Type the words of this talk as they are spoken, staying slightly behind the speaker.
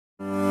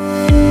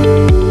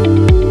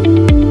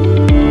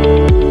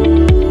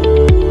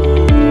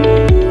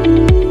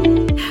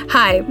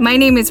My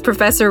name is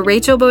Professor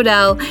Rachel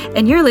Bodell,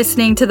 and you're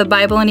listening to the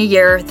Bible in a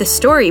Year, the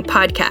Story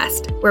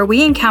podcast, where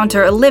we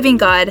encounter a living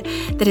God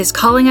that is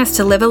calling us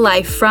to live a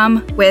life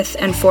from, with,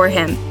 and for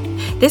Him.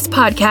 This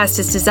podcast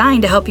is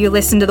designed to help you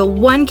listen to the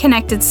one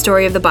connected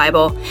story of the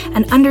Bible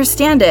and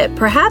understand it,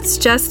 perhaps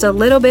just a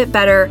little bit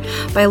better,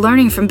 by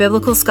learning from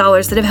biblical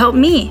scholars that have helped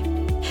me.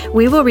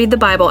 We will read the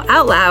Bible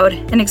out loud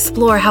and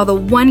explore how the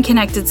one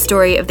connected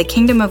story of the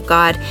kingdom of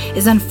God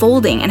is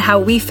unfolding and how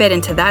we fit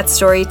into that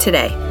story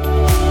today.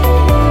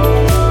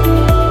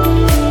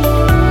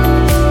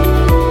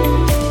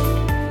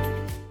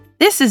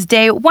 This is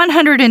day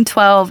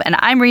 112, and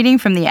I'm reading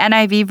from the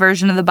NIV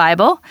version of the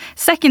Bible,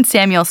 2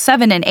 Samuel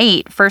 7 and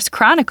 8, 1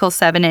 Chronicles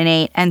 7 and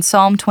 8, and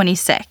Psalm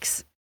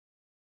 26.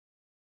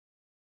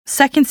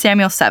 2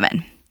 Samuel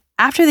 7.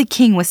 After the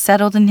king was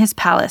settled in his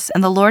palace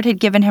and the Lord had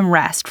given him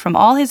rest from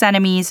all his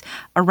enemies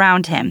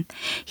around him,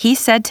 he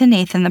said to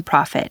Nathan the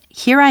prophet,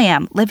 "Here I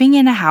am, living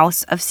in a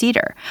house of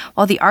cedar,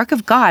 while the ark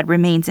of God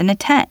remains in a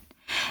tent."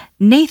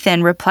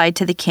 Nathan replied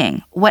to the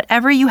king,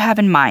 "Whatever you have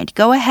in mind,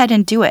 go ahead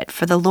and do it,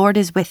 for the Lord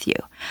is with you."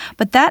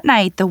 But that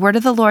night the word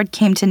of the Lord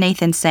came to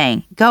Nathan,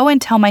 saying, "Go and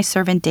tell my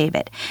servant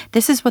David,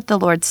 this is what the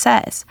Lord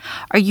says.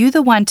 Are you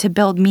the one to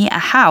build me a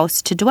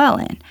house to dwell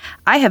in?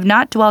 I have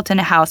not dwelt in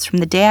a house from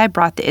the day I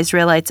brought the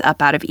Israelites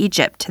up out of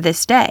Egypt to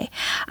this day.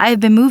 I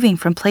have been moving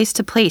from place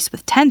to place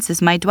with tents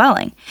as my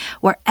dwelling.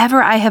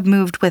 Wherever I have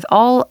moved with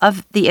all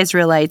of the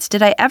Israelites,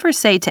 did I ever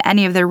say to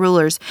any of their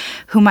rulers,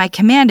 whom I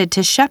commanded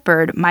to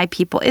shepherd my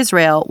people Israel,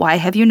 why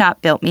have you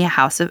not built me a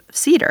house of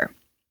cedar?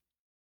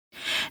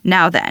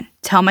 Now then,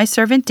 tell my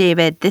servant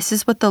David, this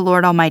is what the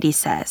Lord Almighty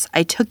says.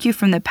 I took you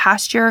from the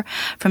pasture,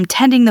 from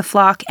tending the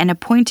flock, and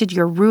appointed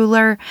your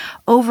ruler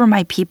over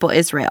my people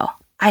Israel.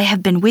 I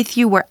have been with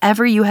you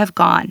wherever you have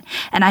gone,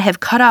 and I have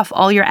cut off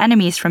all your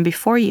enemies from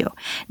before you.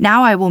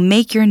 Now I will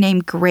make your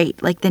name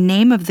great, like the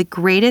name of the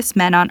greatest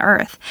men on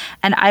earth,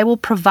 and I will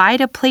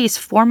provide a place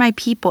for my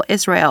people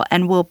Israel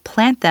and will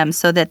plant them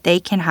so that they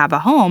can have a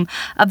home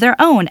of their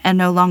own and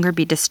no longer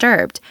be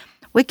disturbed.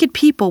 Wicked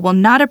people will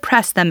not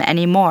oppress them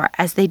anymore,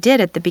 as they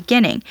did at the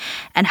beginning,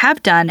 and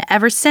have done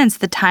ever since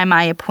the time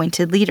I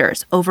appointed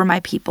leaders over my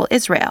people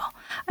Israel.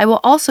 I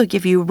will also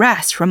give you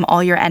rest from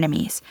all your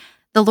enemies.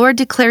 The Lord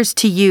declares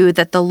to you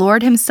that the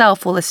Lord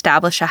himself will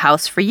establish a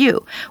house for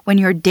you when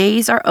your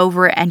days are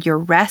over and your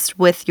rest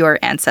with your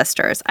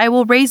ancestors. I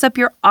will raise up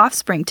your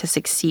offspring to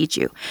succeed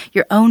you,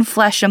 your own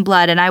flesh and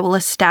blood, and I will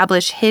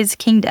establish his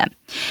kingdom.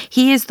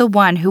 He is the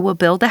one who will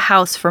build a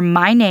house for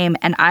my name,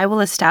 and I will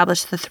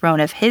establish the throne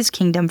of his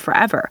kingdom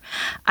forever.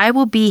 I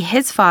will be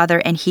his father,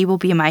 and he will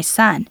be my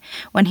son.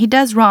 When he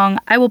does wrong,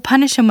 I will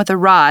punish him with a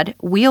rod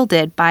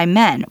wielded by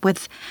men,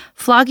 with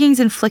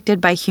floggings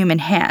inflicted by human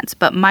hands.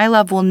 But my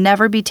love will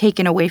never be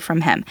taken away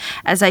from him,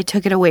 as I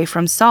took it away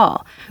from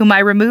Saul, whom I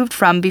removed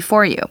from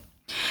before you.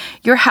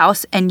 Your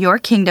house and your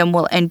kingdom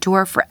will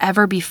endure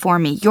forever before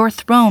me. Your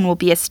throne will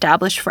be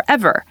established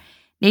forever."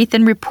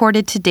 Nathan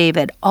reported to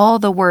David all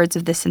the words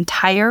of this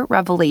entire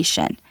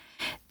revelation.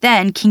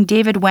 Then King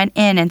David went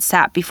in and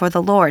sat before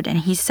the Lord, and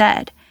he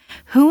said,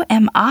 "Who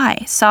am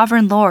I,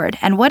 sovereign Lord,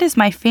 and what is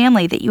my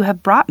family that you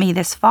have brought me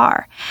this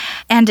far?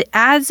 And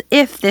as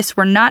if this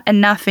were not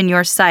enough in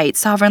your sight,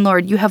 sovereign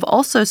Lord, you have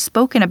also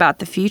spoken about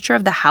the future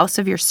of the house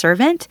of your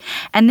servant,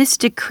 and this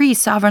decree,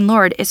 sovereign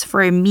Lord, is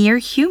for a mere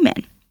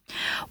human.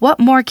 What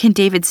more can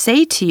David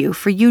say to you?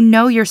 For you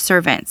know your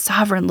servant,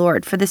 sovereign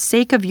Lord, for the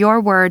sake of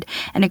your word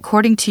and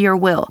according to your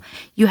will,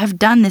 you have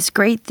done this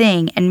great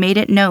thing and made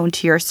it known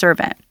to your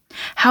servant.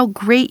 How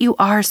great you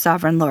are,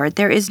 sovereign Lord.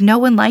 There is no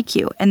one like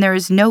you, and there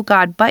is no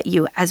God but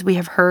you, as we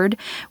have heard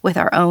with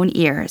our own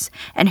ears.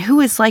 And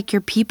who is like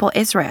your people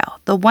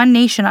Israel, the one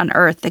nation on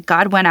earth that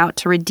God went out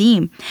to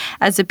redeem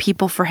as a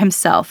people for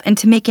himself, and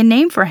to make a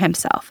name for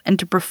himself, and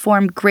to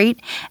perform great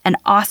and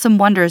awesome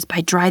wonders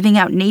by driving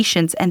out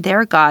nations and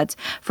their gods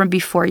from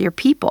before your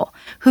people,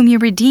 whom you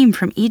redeemed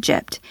from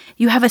Egypt.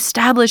 You have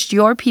established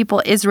your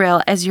people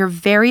Israel as your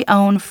very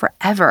own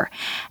forever,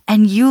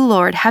 and you,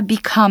 Lord, have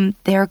become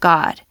their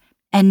God.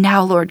 And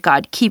now, Lord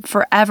God, keep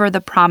forever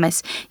the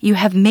promise you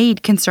have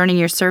made concerning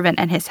your servant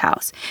and his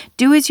house.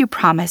 Do as you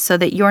promised, so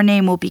that your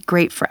name will be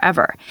great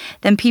forever.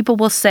 Then people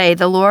will say,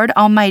 the Lord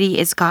Almighty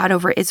is God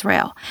over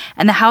Israel,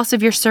 and the house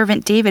of your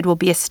servant David will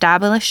be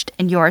established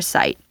in your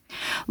sight.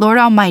 Lord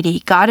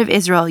Almighty, God of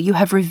Israel, you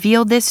have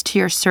revealed this to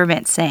your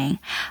servant, saying,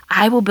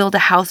 I will build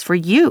a house for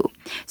you.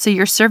 So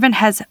your servant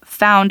has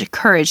found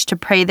courage to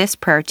pray this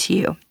prayer to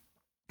you.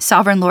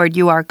 Sovereign Lord,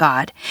 you are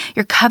God.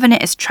 Your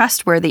covenant is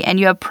trustworthy, and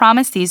you have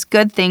promised these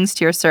good things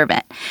to your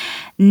servant.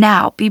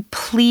 Now be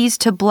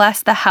pleased to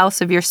bless the house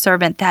of your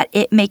servant, that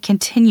it may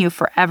continue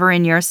forever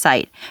in your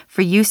sight.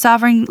 For you,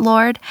 Sovereign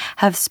Lord,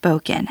 have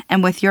spoken,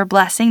 and with your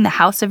blessing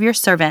the house of your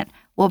servant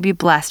will be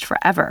blessed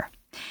forever.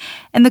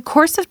 In the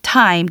course of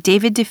time,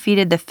 David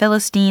defeated the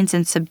Philistines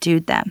and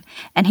subdued them,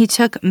 and he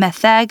took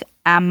Metheg,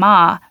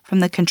 Ammah from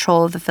the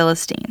control of the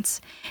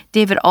Philistines.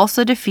 David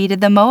also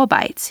defeated the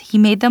Moabites. He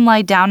made them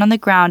lie down on the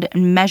ground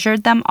and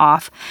measured them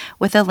off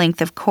with a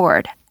length of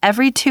cord.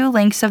 Every 2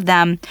 lengths of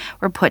them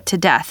were put to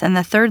death, and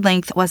the 3rd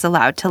length was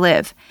allowed to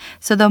live.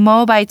 So the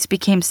Moabites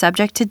became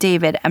subject to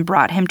David and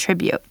brought him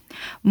tribute.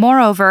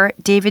 Moreover,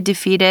 David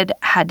defeated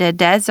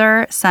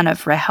Hadadezer, son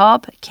of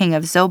Rehob, king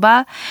of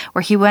Zobah,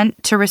 where he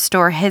went to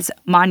restore his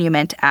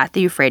monument at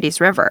the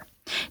Euphrates River.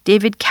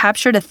 David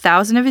captured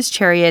 1,000 of his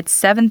chariots,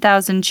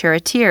 7,000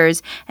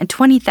 charioteers, and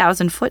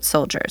 20,000 foot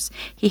soldiers.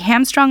 He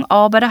hamstrung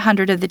all but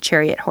 100 of the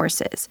chariot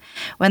horses.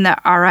 When the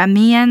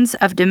Arameans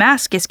of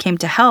Damascus came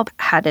to help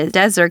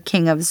Hadadezer,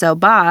 king of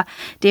Zobah,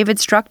 David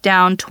struck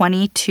down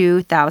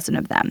 22,000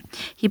 of them.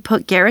 He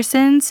put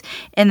garrisons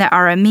in the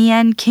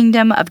Aramean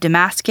kingdom of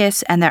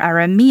Damascus, and the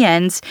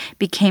Arameans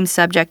became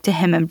subject to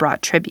him and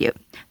brought tribute.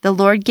 The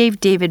Lord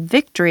gave David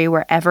victory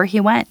wherever he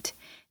went.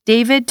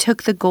 David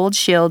took the gold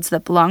shields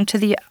that belonged to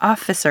the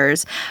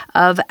officers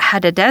of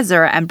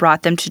Hadadezer and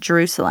brought them to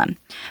Jerusalem.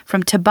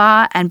 From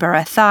Tabah and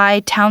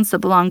Berothai, towns that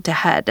belonged to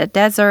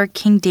Hadadezer,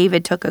 King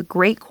David took a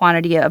great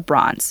quantity of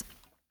bronze.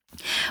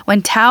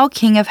 When Tau,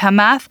 king of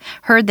Hamath,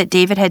 heard that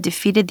David had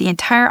defeated the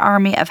entire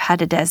army of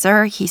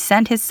Hadadezer, he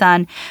sent his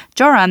son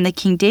Joram, the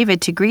King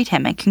David, to greet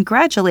him and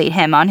congratulate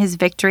him on his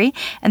victory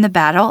in the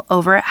battle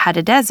over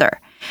Hadadezer,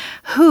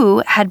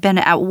 who had been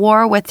at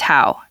war with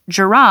Tau.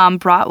 Joram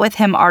brought with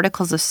him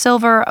articles of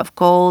silver, of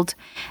gold,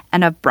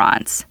 and of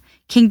bronze.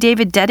 King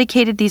David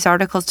dedicated these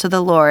articles to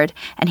the Lord,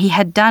 and he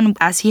had done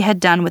as he had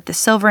done with the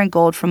silver and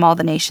gold from all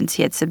the nations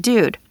he had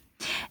subdued.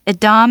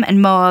 Edom and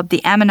Moab,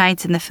 the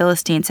Ammonites and the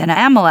Philistines, and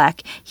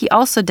Amalek, he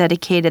also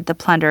dedicated the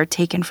plunder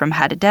taken from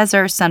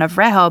Hadadezer, son of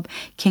Rehob,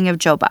 king of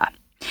Jobah.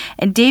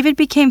 And David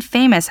became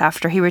famous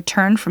after he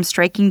returned from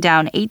striking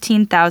down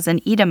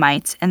 18,000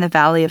 Edomites in the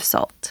valley of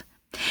Salt.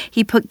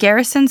 He put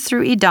garrisons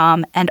through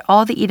Edom, and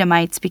all the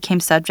Edomites became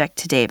subject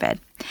to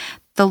David.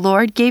 The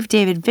Lord gave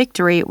David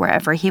victory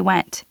wherever he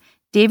went.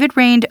 David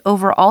reigned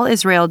over all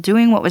Israel,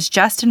 doing what was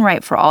just and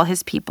right for all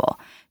his people.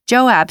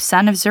 Joab,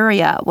 son of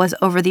Zeruiah, was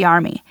over the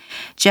army.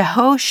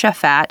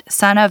 Jehoshaphat,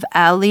 son of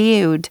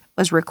Eliud,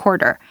 was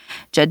recorder.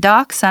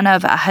 Zadok, son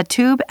of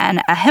Ahitub,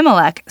 and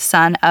Ahimelech,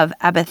 son of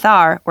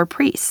Abithar, were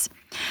priests.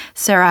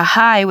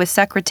 Serahai was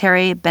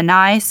secretary.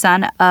 Benai,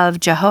 son of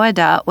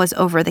Jehoiada, was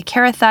over the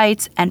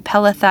Kerethites and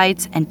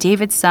Pelethites, and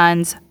David's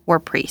sons were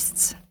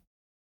priests.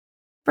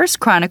 1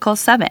 Chronicles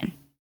 7.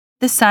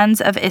 The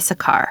sons of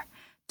Issachar: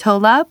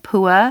 Tola,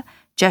 Pua,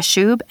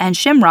 Jeshub, and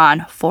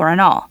Shimron, 4 in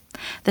all.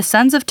 The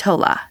sons of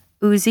Tola: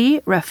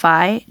 Uzi,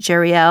 Raphi,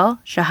 Jeriel,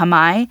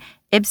 Shahamai,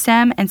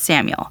 Ibsam, and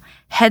Samuel,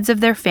 heads of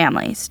their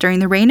families. During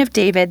the reign of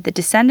David, the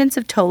descendants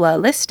of Tola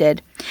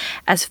listed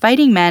as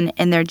fighting men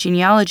in their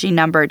genealogy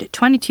numbered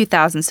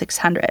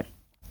 22,600.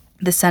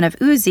 The son of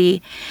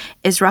Uzi,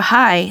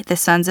 Izrahai, the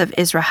sons of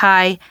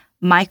Izrahai,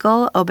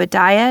 Michael,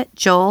 Obadiah,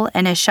 Joel,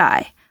 and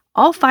Ishai.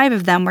 All 5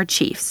 of them were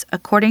chiefs.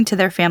 According to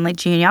their family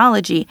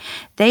genealogy,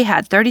 they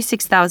had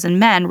 36,000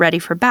 men ready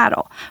for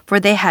battle, for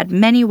they had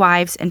many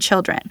wives and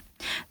children.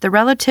 The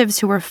relatives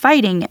who were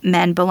fighting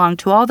men belonged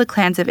to all the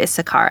clans of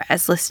Issachar,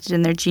 as listed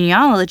in their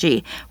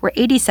genealogy, were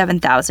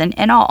 87,000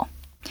 in all.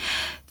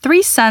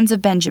 3 sons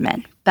of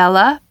Benjamin: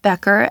 Bela,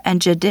 Becher,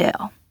 and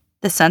Jediel.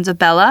 The sons of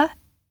Bela: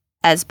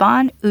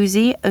 Esbon,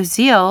 Uzi,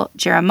 Oziel,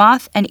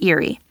 Jeremoth, and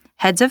Eri.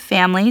 Heads of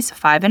families,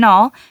 5 in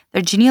all.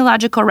 Their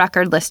genealogical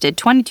record listed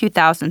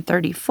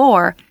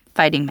 22,034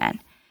 fighting men.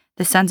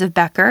 The sons of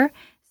Becher: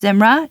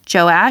 Zimra,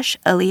 Joash,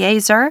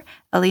 Eleazar,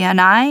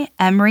 Elionai,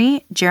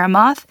 Emri,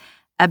 Jeremoth,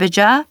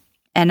 Abijah,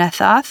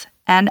 Anathoth,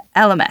 and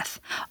Elameth.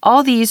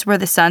 All these were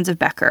the sons of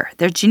Becher.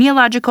 Their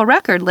genealogical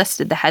record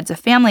listed the heads of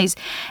families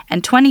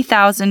and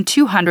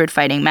 20,200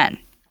 fighting men.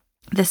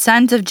 The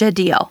sons of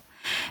Jediel: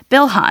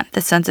 Bilhan.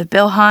 The sons of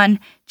Bilhan: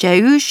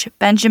 Jeush,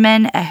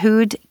 Benjamin,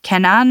 Ehud,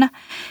 Kenan,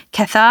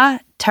 Ketha,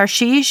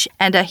 Tarshish,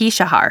 and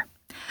Ahishahar.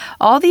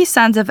 All these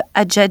sons of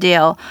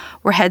Jediel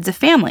were heads of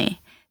family.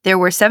 There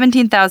were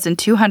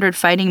 17,200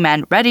 fighting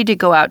men ready to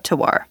go out to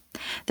war.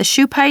 The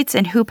Shupites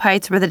and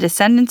Hupites were the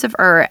descendants of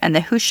and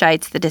the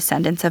Hushites the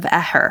descendants of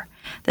Aher.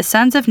 The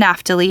sons of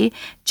Naphtali: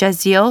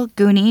 Jeziel,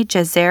 Guni,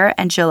 Jezer,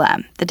 and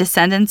Jalem, the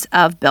descendants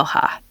of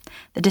Bilhah.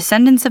 The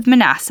descendants of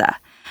Manasseh: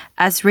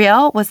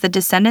 Azriel was the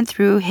descendant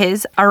through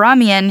his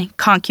Aramean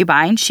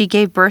concubine. She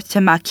gave birth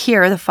to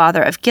Machir, the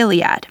father of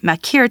Gilead.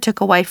 Machir took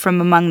a wife from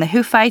among the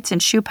Hufites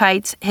and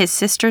Shupites. His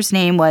sister's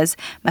name was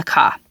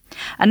Maacah.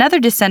 Another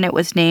descendant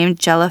was named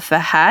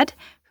Jelophehad,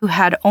 who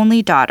had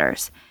only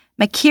daughters.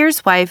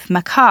 Machir's wife,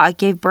 Maacah,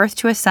 gave birth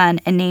to a son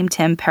and named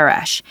him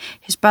Peresh.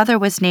 His brother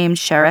was named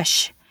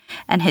Sheresh,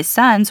 and his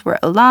sons were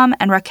Ulam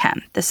and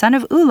Rakem. The son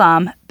of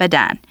Ulam,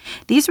 Bedan.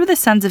 These were the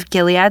sons of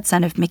Gilead,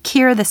 son of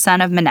Machir, the son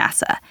of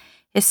Manasseh.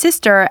 His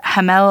sister,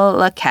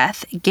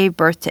 Hameleketh, gave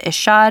birth to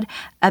Ishad,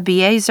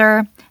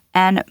 Abiezer,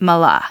 and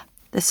Malah.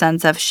 The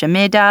sons of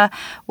Shemida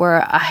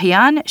were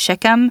Ahian,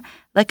 Shechem,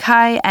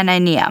 Lekai, and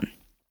Aneam.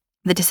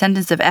 The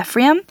descendants of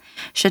Ephraim: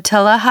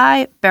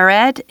 Shetelahai,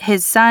 Bered,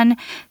 his son,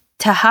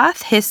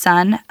 Tahath his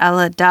son,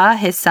 Eladah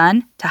his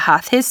son,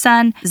 Tahath his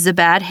son,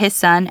 Zabad his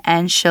son,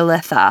 and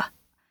Shelethah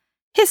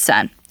his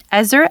son.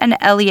 Ezer and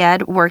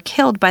Eliad were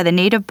killed by the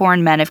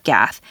native-born men of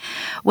Gath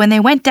when they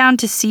went down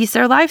to seize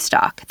their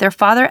livestock. Their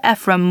father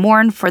Ephraim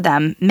mourned for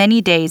them many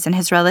days, and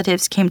his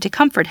relatives came to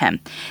comfort him.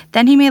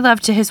 Then he made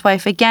love to his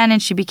wife again,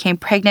 and she became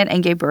pregnant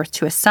and gave birth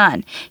to a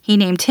son. He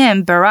named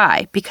him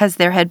Berai, because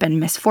there had been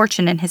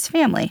misfortune in his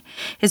family.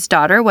 His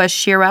daughter was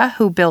Shirah,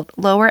 who built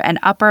Lower and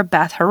Upper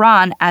Beth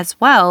Horon, as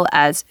well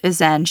as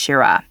Uzen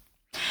Shirah.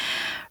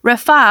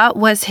 Rapha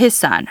was his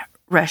son.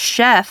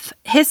 Resheph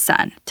his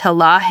son,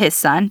 Telah his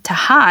son,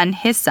 Tahan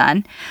his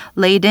son,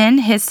 Ladan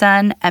his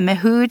son,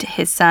 Amihud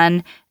his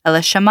son,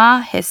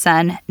 Elishama his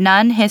son,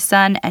 Nun his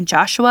son, and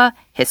Joshua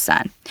his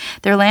son.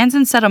 Their lands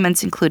and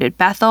settlements included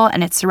Bethel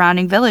and its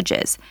surrounding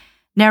villages,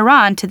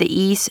 Neran to the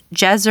east,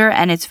 Jezer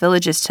and its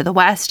villages to the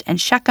west, and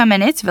Shechem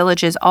and its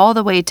villages all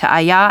the way to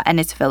Ayah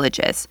and its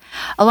villages.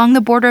 Along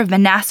the border of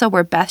Manasseh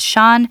were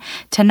Beth-shan,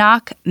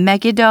 Tanakh,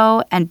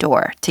 Megiddo, and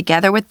Dor,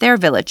 together with their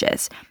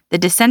villages. The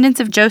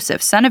descendants of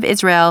Joseph, son of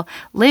Israel,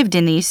 lived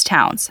in these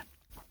towns.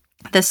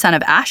 The son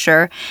of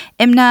Asher,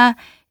 Imnah,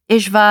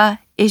 Ishva,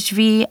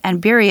 Ishvi,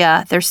 and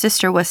Beriah, their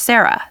sister was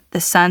Sarah. The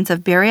sons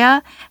of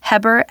Beriah,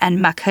 Heber, and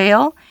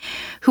Machel,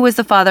 who was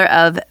the father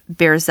of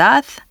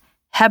Birzath.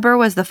 Heber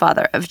was the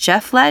father of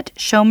Jephlet,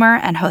 Shomer,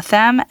 and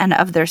Hotham, and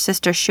of their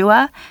sister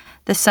Shua.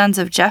 The sons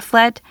of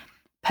Jephlet,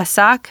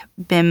 Pesach,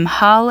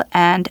 Bimhal,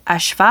 and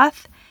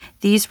Ashvath.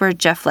 These were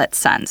Jephlet's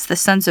sons. The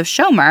sons of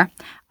Shomer,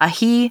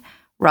 Ahi,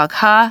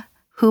 Ragha,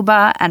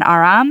 Huba, and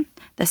Aram.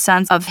 The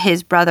sons of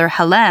his brother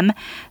Helem,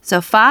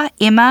 Zophah,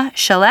 Ima,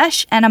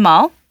 Shalesh, and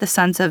Amal. The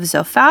sons of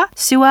Zophah,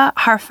 Sua,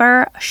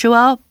 Harfer,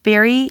 Shuel,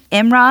 Beri,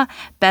 Imrah,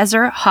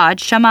 Bezer,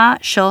 Hod, Shema,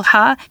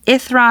 Shulha,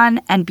 Ithran,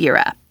 and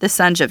Bera. The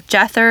sons of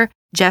Jether,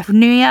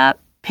 Jephniah,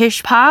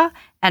 Pishpa,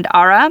 and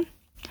Ara.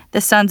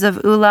 The sons of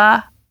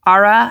Ulah,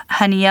 Ara,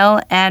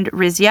 Haniel, and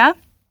Rizia.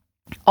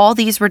 All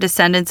these were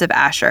descendants of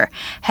Asher,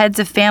 heads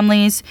of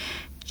families,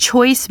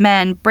 choice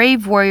men,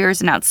 brave warriors,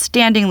 and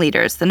outstanding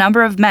leaders. The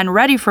number of men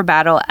ready for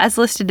battle, as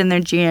listed in their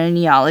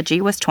genealogy,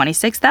 was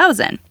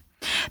 26,000.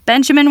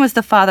 Benjamin was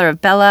the father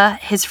of Bela,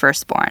 his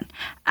firstborn,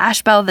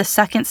 Ashbel the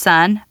second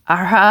son,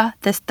 Arha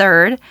the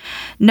third,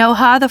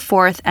 Noha the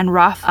fourth, and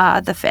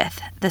Rapha the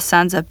fifth. The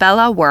sons of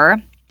Bela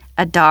were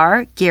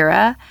Adar,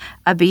 Gera,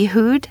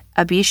 Abihud,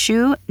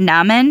 Abishu,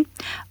 Naaman,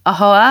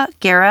 Ahoa,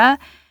 Gera,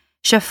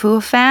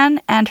 Shaphupan,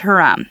 and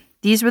Huram.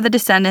 These were the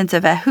descendants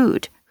of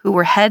Ehud, who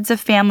were heads of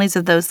families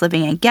of those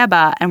living in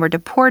Geba and were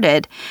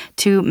deported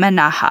to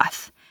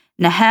Menahath.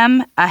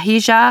 Nahem,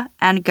 Ahijah,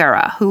 and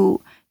Gera,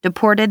 who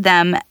deported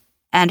them,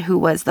 and who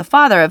was the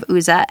father of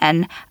Uzzah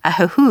and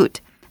Ahihud.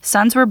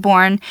 Sons were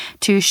born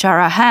to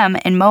Sharahem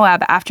in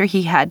Moab after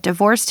he had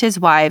divorced his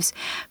wives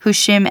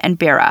Hushim and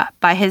Bera.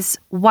 By his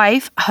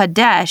wife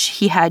Hadesh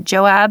he had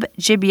Joab,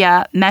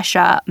 Gibeah,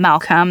 Mesha,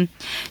 Malcolm,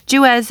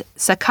 Juez,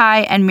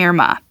 Sakai, and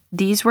Mirma.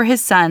 These were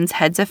his sons,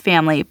 heads of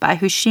family. By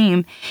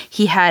Hushim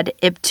he had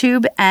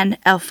Ibtub and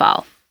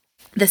Elphal.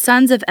 The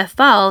sons of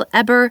Ephal,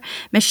 Eber,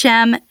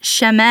 Meshem,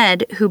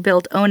 Shemed, who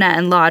built Ona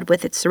and Lod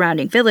with its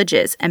surrounding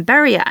villages, and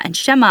Beriah and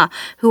Shema,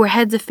 who were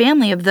heads of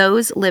family of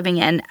those living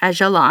in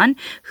Ajalon,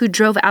 who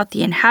drove out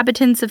the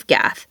inhabitants of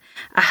Gath.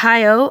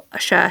 Ahio,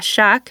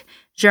 Shashak,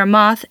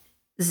 Jermoth,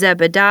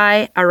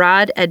 Zebedai,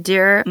 Arad,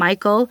 Adir,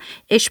 Michael,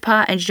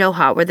 Ishpa, and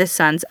Joha were the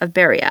sons of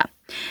Beriah.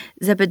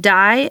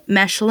 Zebedai,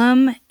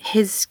 Meshullam,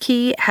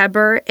 Hizki,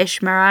 Heber,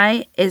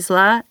 Ishmerai,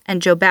 Isla,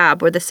 and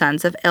Jobab were the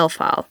sons of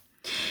Elphal.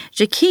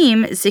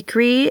 Jakim,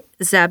 Zikri,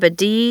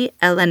 Zabadi,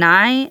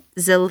 Elenai,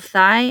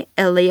 Zilthai,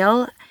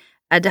 Eliel,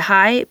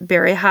 Adahai,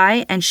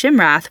 Berihai, and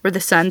Shimrath were the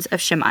sons of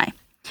Shimei.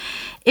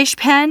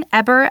 Ishpan,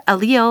 Eber,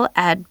 Eliel,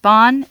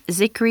 Adbon,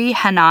 Zikri,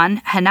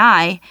 Hanan,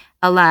 Hanai,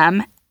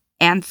 Elam,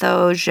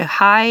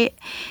 Anthojahai,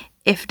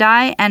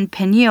 Ifdai, and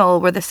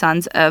Peniel were the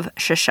sons of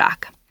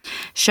Shashak.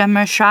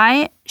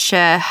 Shemashai,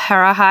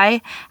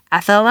 Sheharahai,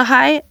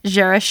 Athalahai,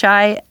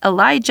 Jerashai,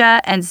 Elijah,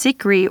 and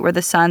Zikri were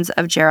the sons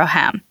of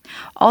Jeroham.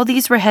 All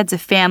these were heads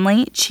of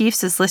family,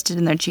 chiefs as listed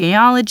in their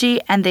genealogy,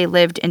 and they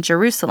lived in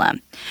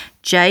Jerusalem.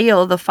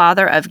 Jael, the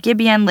father of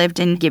Gibeon, lived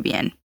in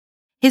Gibeon.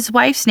 His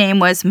wife's name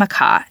was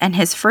Maacah, and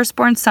his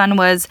firstborn son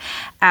was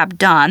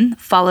Abdon,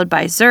 followed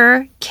by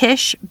Zur,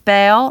 Kish,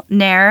 Baal,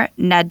 Ner,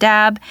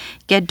 Nadab,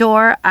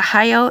 Gedor,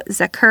 Ahio,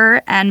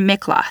 Zechur, and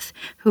Mikloth,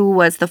 who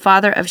was the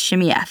father of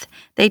Shimeath.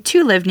 They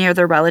too lived near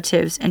their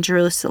relatives in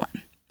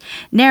Jerusalem.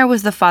 Ner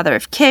was the father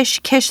of Kish,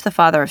 Kish the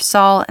father of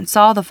Saul, and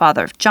Saul the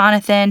father of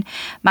Jonathan,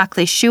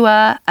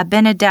 Machlishua,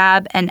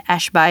 Abinadab, and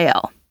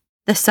Eshbaal.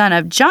 The son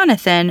of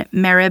Jonathan,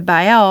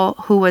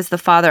 Meribaal, who was the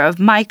father of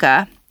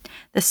Micah.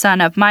 The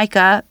son of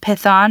Micah,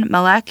 Pithon,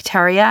 Melech,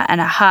 Teriah, and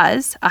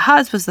Ahaz.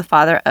 Ahaz was the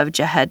father of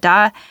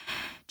Jehadah.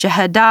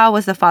 Jehadah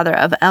was the father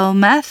of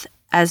Elmeth,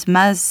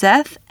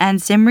 Asmazeth,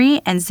 and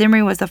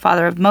Zimri was the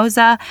father of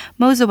Moza.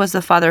 Moza was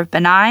the father of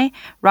Benai.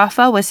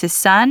 Rapha was his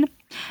son.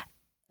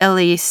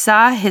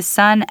 Elisah his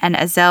son, and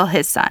Azel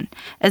his son.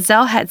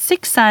 Azel had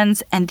 6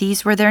 sons, and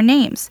these were their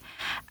names: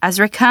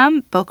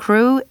 Azrikam,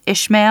 Bokru,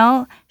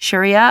 Ishmael,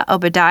 Shariah,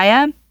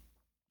 Obadiah,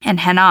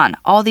 and Hanan.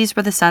 All these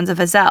were the sons of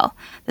Azel.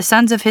 The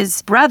sons of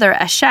his brother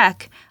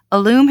Eshek: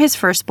 Elum his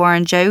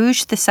firstborn,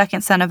 Jeush the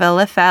second son of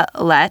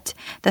Eliphelet,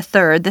 the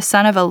third, the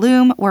son of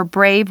Elum, were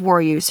brave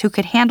warriors who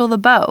could handle the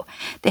bow.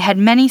 They had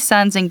many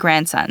sons and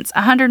grandsons,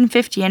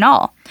 150 in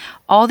all.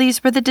 All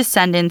these were the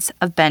descendants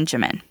of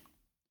Benjamin.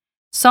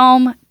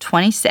 Psalm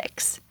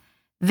 26.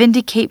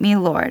 Vindicate me,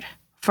 Lord,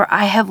 for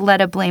I have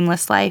led a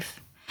blameless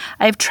life.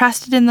 I have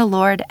trusted in the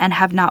Lord and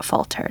have not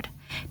faltered.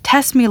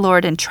 Test me,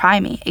 Lord, and try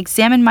me.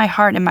 Examine my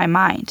heart and my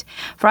mind,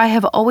 for I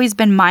have always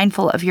been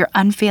mindful of your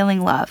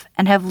unfailing love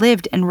and have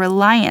lived in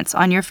reliance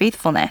on your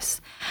faithfulness.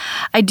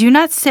 I do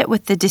not sit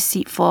with the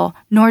deceitful,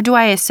 nor do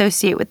I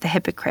associate with the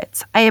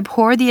hypocrites. I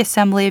abhor the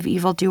assembly of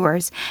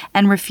evildoers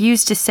and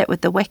refuse to sit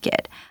with the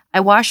wicked.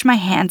 I wash my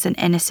hands in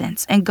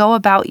innocence and go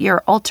about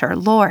your altar,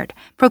 Lord,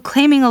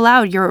 proclaiming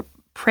aloud your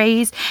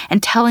praise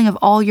and telling of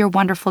all your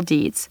wonderful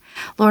deeds.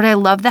 Lord, I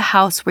love the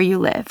house where you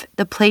live,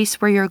 the place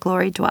where your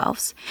glory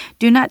dwells.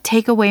 Do not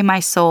take away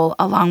my soul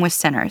along with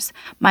sinners,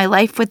 my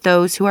life with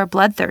those who are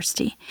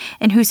bloodthirsty,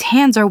 in whose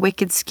hands are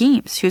wicked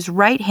schemes, whose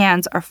right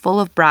hands are full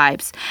of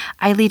bribes.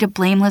 I lead a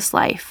blameless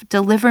life.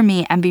 Deliver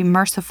me and be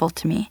merciful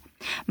to me.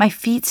 My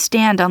feet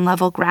stand on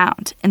level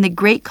ground. In the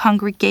great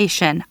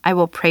congregation, I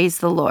will praise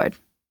the Lord.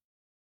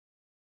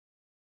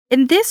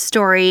 In this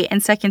story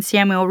in 2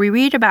 Samuel, we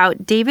read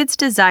about David's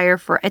desire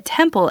for a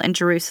temple in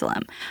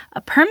Jerusalem,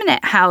 a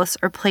permanent house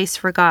or place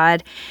for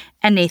God,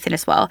 and Nathan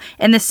as well,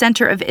 in the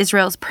center of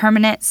Israel's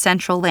permanent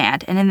central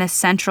land and in the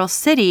central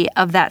city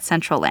of that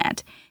central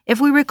land. If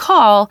we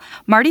recall,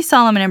 Marty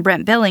Solomon and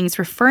Brent Billings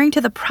referring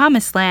to the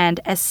Promised Land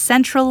as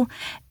central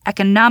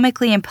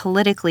economically and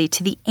politically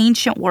to the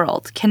ancient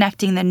world,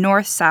 connecting the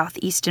north, south,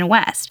 east, and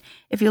west.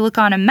 If you look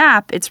on a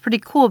map, it's pretty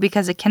cool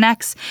because it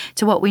connects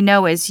to what we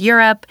know as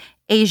Europe,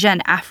 Asia,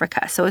 and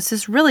Africa. So it's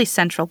this really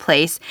central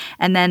place,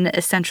 and then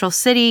a central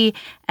city,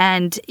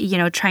 and,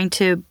 trying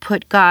to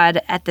put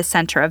God at the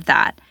center of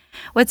that.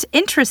 What's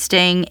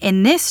interesting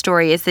in this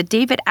story is that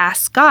David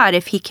asks God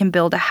if he can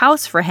build a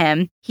house for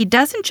him. He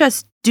doesn't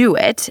just do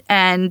it,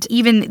 and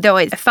even though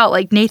it felt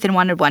like Nathan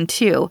wanted one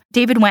too,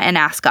 David went and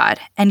asked God,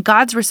 and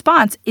God's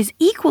response is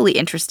equally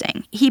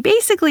interesting. He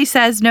basically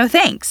says, no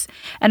thanks.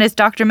 And as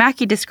Dr.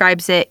 Mackey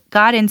describes it,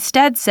 God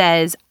instead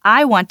says,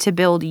 I want to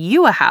build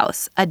you a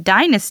house, a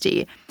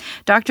dynasty.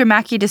 Dr.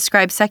 Mackey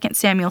describes 2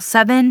 Samuel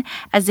 7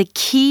 as a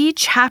key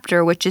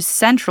chapter which is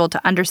central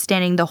to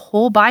understanding the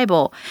whole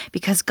Bible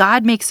because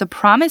God makes a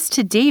promise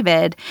to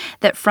David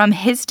that from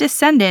his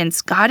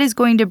descendants, God is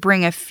going to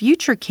bring a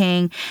future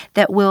king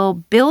that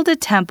will build a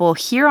temple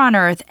here on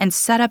earth and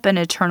set up an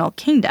eternal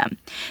kingdom.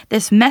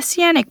 This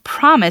messianic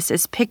promise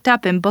is picked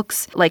up in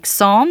books like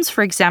Psalms,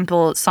 for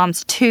example,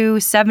 Psalms 2,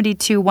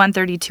 72,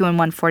 132, and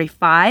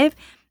 145,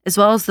 as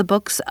well as the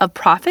books of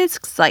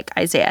prophets like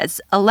Isaiah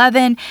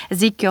 11,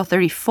 Ezekiel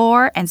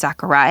 34, and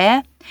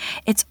Zechariah.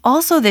 It's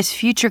also this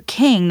future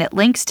king that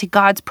links to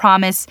God's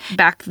promise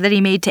back that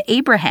he made to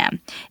Abraham,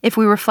 if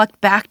we reflect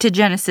back to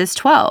Genesis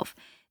 12.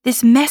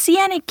 This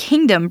messianic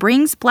kingdom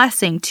brings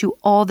blessing to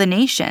all the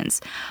nations.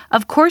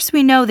 Of course,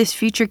 we know this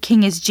future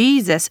king is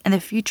Jesus, and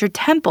the future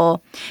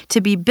temple to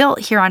be built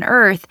here on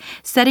earth,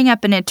 setting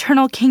up an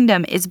eternal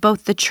kingdom, is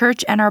both the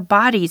church and our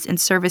bodies in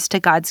service to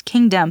God's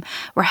kingdom,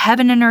 where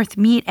heaven and earth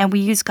meet and we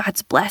use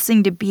God's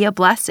blessing to be a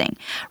blessing,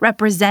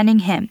 representing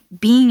him,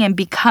 being and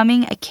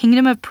becoming a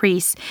kingdom of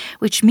priests,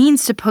 which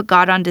means to put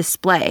God on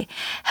display,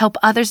 help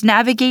others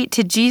navigate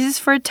to Jesus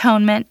for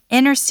atonement,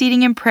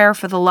 interceding in prayer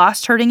for the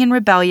lost, hurting, and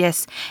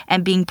rebellious,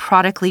 and being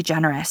prodigally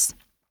generous.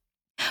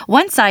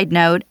 One side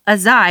note,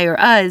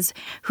 Uz,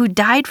 who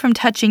died from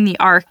touching the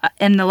ark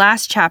in the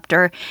last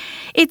chapter,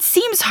 it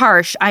seems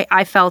harsh,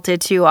 I felt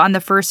it too on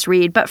the first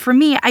read, but for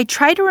me, I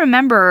try to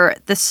remember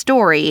the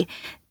story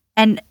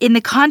and in the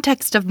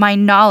context of my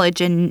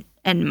knowledge and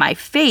my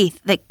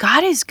faith that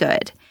God is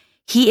good.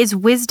 He is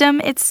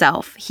wisdom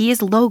itself. He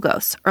is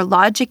logos, or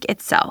logic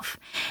itself.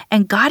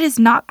 And God is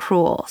not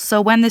cruel. So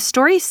when the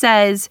story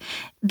says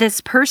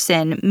this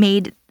person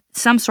made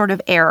some sort of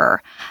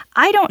error,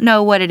 I don't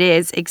know what it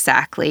is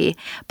exactly,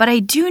 but I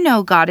do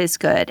know God is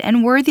good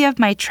and worthy of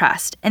my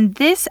trust. And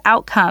this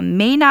outcome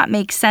may not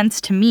make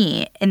sense to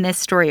me in this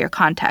story or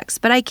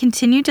context, but I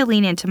continue to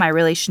lean into my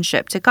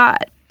relationship to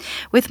God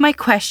with my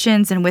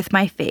questions and with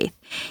my faith,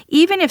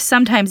 even if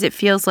sometimes it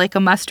feels like a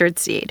mustard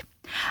seed.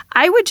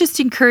 I would just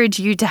encourage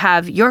you to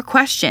have your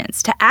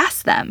questions, to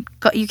ask them.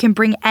 You can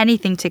bring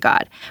anything to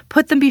God,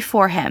 put them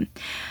before him,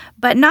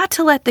 but not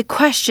to let the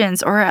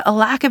questions or a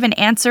lack of an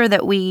answer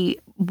that we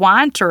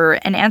want or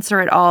an answer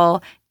at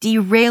all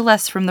derail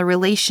us from the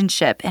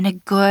relationship and a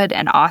good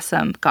and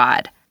awesome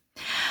God.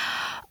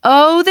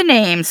 Oh, the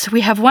names.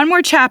 We have one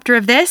more chapter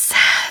of this.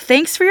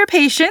 thanks for your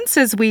patience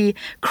as we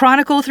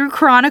chronicle through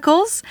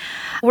Chronicles.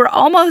 We're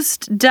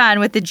almost done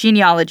with the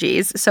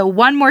genealogies, so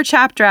one more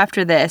chapter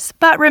after this.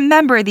 But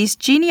remember, these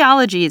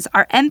genealogies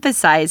are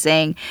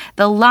emphasizing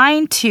the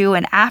line to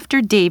and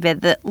after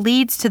David that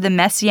leads to the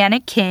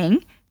Messianic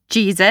king,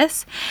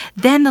 Jesus.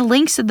 Then the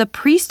links of the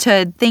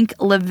priesthood, think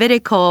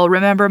Levitical.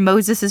 Remember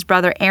Moses'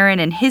 brother Aaron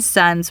and his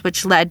sons,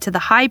 which led to the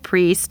high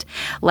priest,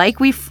 like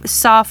we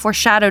saw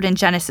foreshadowed in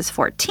Genesis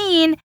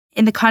 14.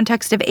 In the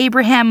context of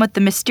Abraham with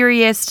the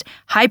mysterious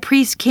high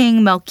priest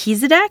king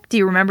Melchizedek. Do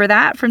you remember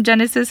that from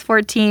Genesis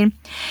 14?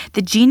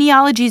 The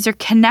genealogies are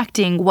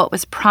connecting what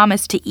was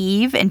promised to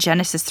Eve in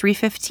Genesis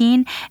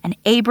 3:15 and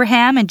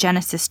Abraham in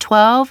Genesis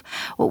 12,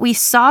 what we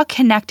saw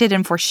connected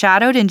and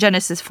foreshadowed in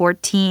Genesis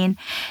 14,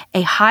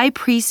 a high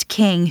priest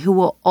king who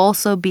will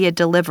also be a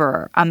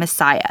deliverer, a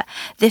Messiah.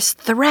 This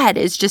thread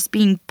is just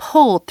being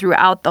pulled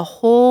throughout the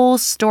whole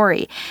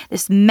story.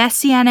 This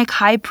messianic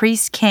high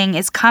priest king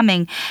is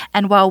coming,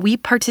 and while we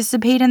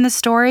participate in the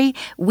story,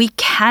 we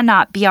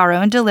cannot be our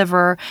own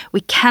deliverer,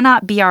 we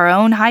cannot be our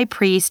own high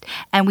priest,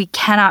 and we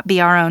cannot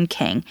be our own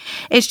king.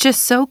 It's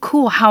just so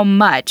cool how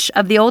much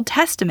of the Old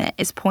Testament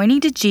is pointing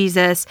to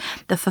Jesus,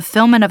 the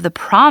fulfillment of the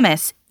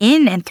promise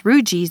in and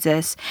through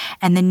Jesus,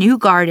 and the new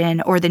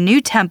garden or the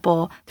new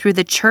temple through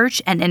the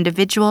church and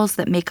individuals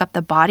that make up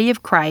the body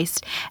of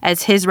Christ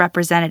as his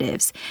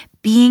representatives,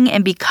 being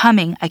and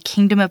becoming a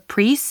kingdom of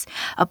priests,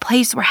 a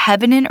place where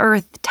heaven and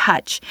earth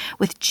touch,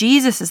 with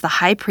Jesus as the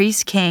high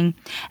priest king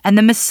and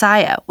the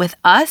Messiah with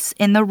us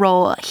in the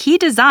role he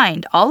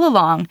designed all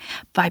along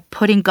by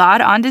putting God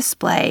on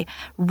display,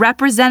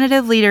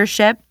 representative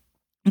leadership,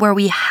 where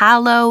we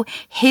hallow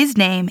his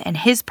name and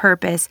his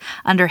purpose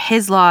under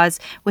his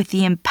laws with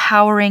the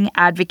empowering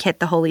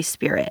advocate, the Holy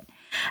Spirit.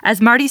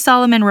 As Marty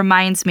Solomon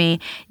reminds me,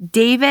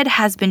 David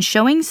has been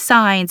showing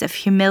signs of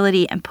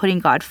humility and putting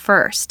God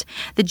first.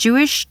 The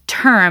Jewish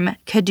term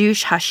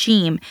Kadush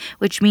Hashim,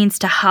 which means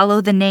to hallow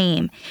the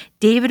name,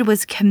 David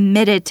was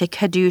committed to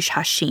Kadush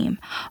Hashim,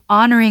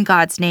 honoring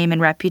God's name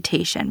and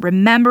reputation.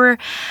 Remember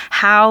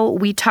how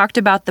we talked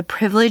about the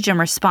privilege and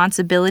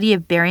responsibility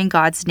of bearing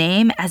God's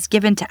name as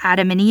given to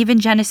Adam and Eve in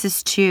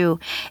Genesis 2,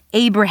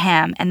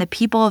 Abraham, and the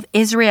people of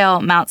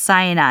Israel, Mount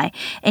Sinai.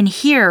 And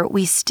here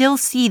we still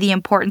see the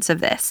importance of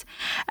this.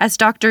 As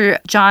Dr.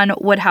 John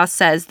Woodhouse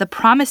says, the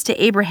promise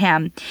to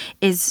Abraham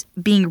is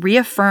being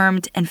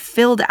reaffirmed and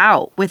filled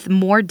out with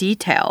more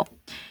detail.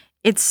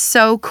 It's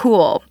so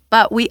cool.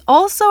 But we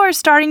also are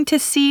starting to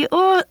see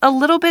a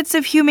little bits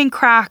of human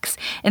cracks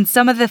in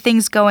some of the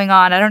things going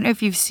on. I don't know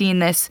if you've seen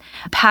this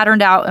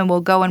patterned out, and we'll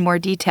go in more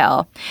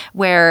detail,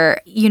 where,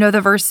 the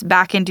verse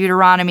back in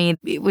Deuteronomy,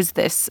 it was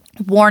this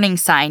warning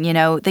sign,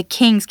 the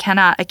kings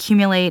cannot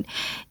accumulate,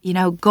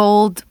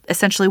 gold,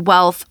 essentially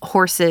wealth,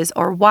 horses,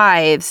 or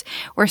wives.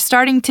 We're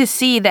starting to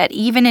see that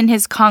even in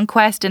his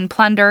conquest and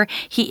plunder,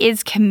 he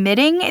is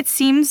committing, it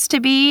seems to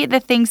be, the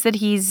things that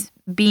he's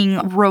being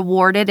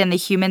rewarded in the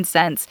human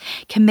sense,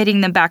 committing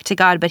them back to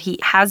God, but he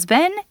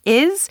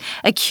is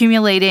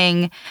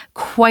accumulating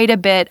quite a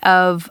bit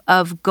of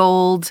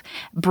gold,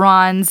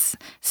 bronze,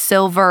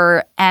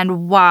 silver,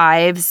 and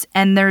wives,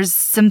 and there's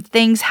some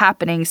things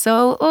happening.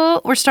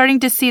 So we're starting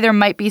to see there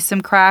might be some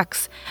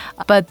cracks,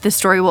 but the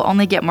story will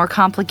only get more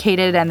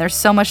complicated, and there's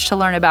so much to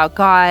learn about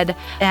God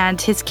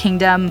and his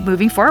kingdom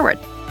moving forward.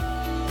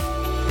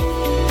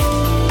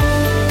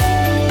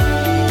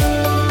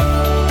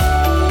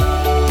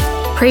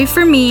 Pray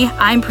for me,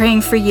 I'm praying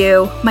for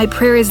you. My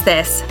prayer is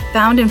this,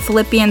 found in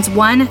Philippians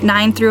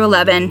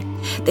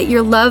 1:9-11, that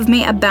your love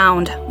may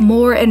abound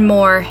more and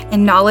more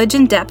in knowledge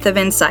and depth of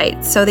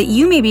insight, so that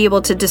you may be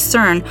able to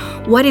discern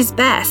what is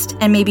best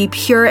and may be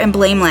pure and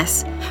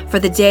blameless for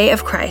the day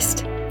of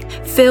Christ,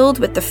 filled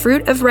with the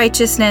fruit of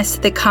righteousness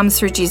that comes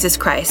through Jesus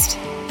Christ,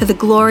 to the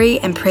glory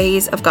and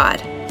praise of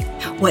God.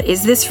 What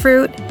is this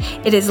fruit?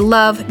 It is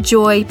love,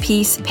 joy,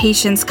 peace,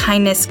 patience,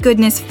 kindness,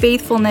 goodness,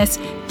 faithfulness,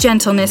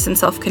 gentleness, and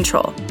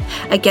self-control.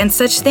 Against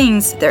such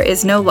things there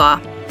is no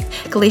law.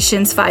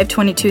 Galatians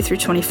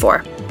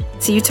 5:22-24.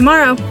 See you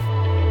tomorrow.